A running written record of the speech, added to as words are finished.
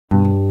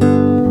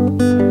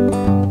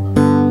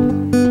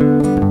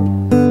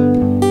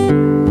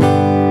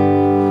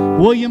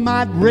Well, you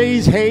might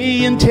raise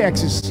hay in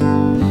Texas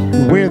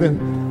where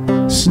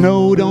the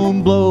snow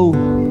don't blow,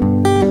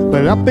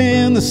 but up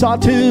in the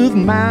Sawtooth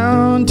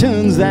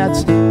Mountains,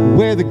 that's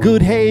where the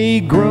good hay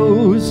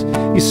grows.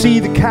 You see,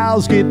 the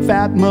cows get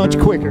fat much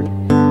quicker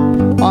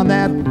on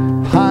that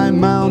high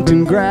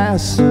mountain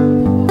grass.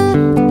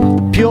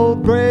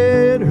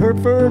 Purebred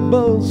Herford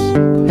bulls,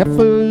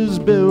 heifers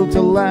built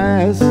to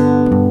last.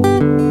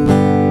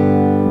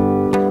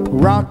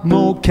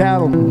 Rokmor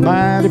cattle,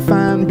 mighty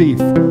fine beef.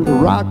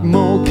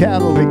 Rokmor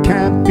cattle, they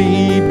can't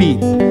be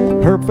beat.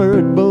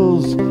 Herford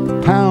bulls,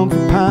 pound for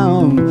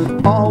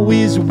pound,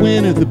 always a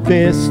winner, the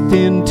best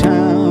in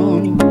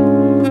town.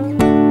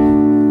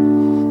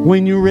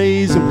 When you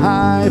raise them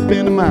high up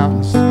in the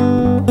mountains,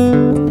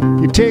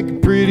 you take a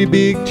pretty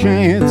big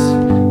chance,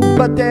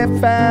 but they're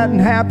fat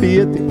and happy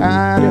at the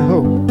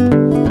Idaho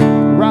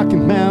Rocky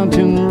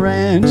Mountain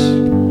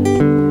Ranch.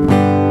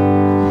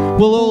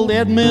 Well, old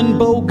Edmund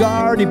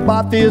Bogart, he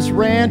bought this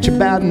ranch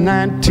about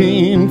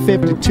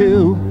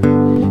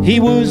 1952. He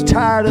was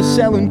tired of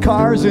selling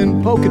cars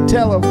in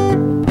Pocatello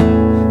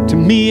to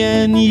me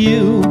and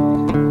you.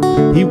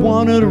 He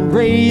wanted to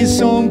raise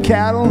some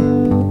cattle,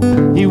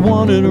 he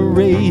wanted to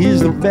raise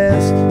the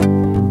best.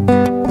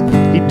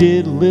 He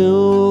did a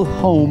little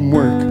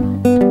homework,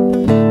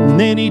 and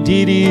then he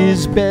did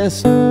his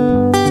best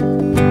to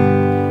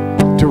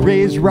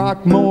raise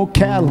Rokmor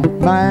cattle,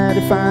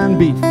 mighty fine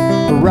beef.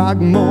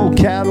 Rokmor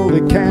cattle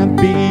that can't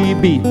be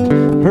beat.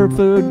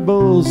 Herford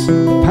bulls,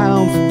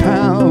 pound for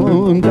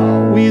pound,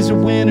 always a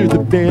winner, the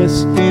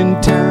best in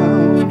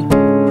town.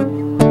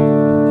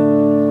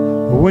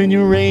 When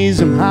you raise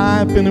them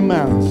high up in the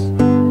mountains,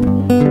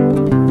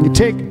 you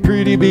take a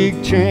pretty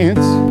big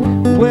chance.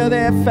 Well,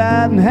 they're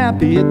fat and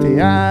happy at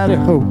the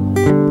Idaho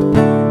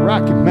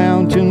Rocky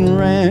Mountain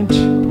Ranch.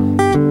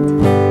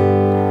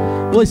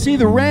 Well, I see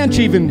the ranch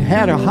even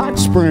had a hot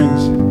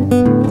springs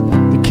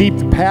to keep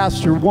the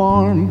pasture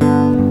warm.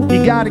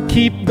 You gotta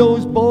keep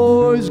those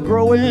boys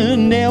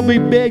growing, they'll be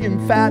big and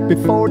fat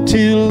before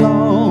too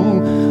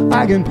long.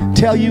 I can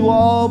tell you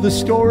all the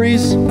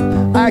stories,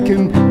 I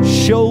can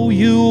show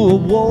you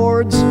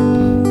awards.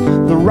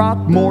 The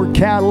Rokmor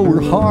cattle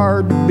were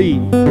hard to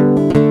beat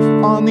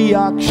on the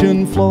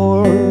auction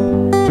floor.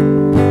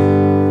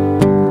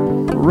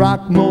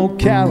 Rokmor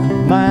cattle,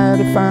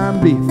 mighty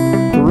fine beef.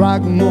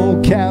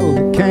 Rokmor cattle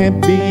that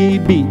can't be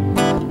beat.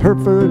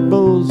 Herford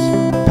bulls,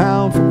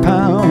 pound for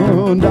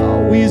pound,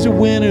 always a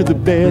winner, the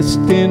best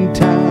in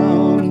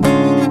town.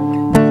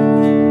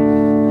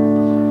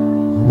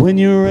 When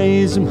you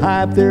raise them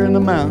high up there in the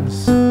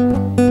mountains,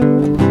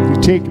 you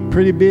take a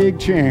pretty big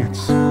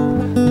chance,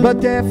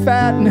 but they're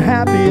fat and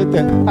happy at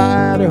the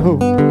Idaho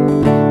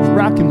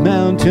Rocky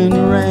Mountain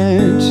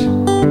Ranch.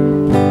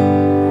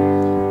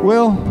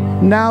 Well,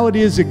 now it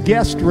is a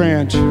guest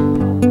ranch.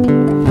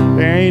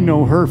 There ain't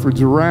no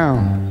Herefords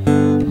around,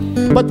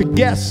 but the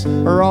guests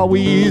are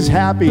always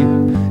happy,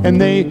 and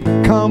they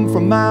come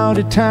from out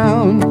of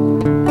town.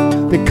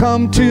 They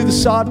come to the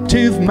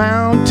Sawtooth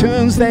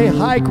Mountains, they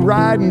hike,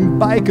 ride, and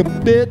bike a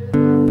bit.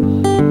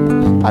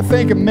 I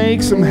think it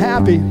makes them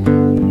happy,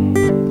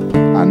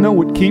 I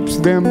know it keeps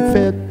them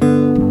fit.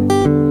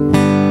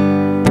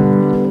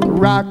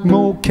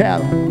 Rokmor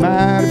cattle,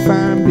 mighty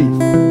fine beef.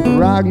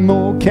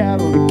 Rokmor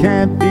cattle that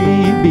can't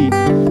be beat.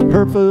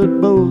 Herford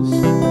bulls,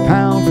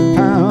 pound for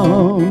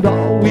pound,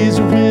 always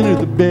a winner,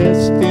 the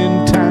best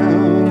in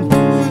town.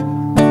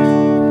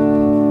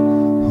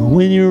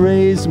 When you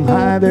raise them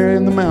high there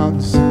in the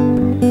mountains,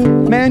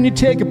 man, you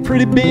take a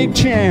pretty big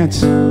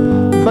chance,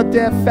 but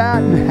they're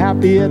fat and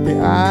happy at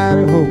the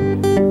Idaho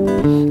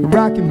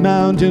Rocky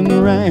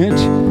Mountain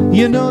Ranch.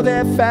 You know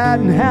they're fat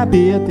and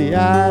happy at the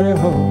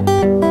Idaho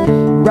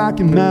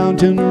Rocky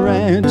Mountain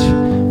Ranch.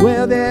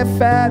 Well, they're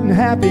fat and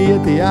happy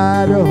at the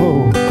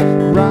Idaho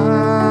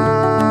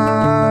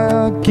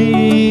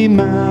Rocky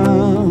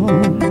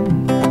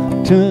Mountain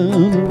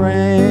Ranch.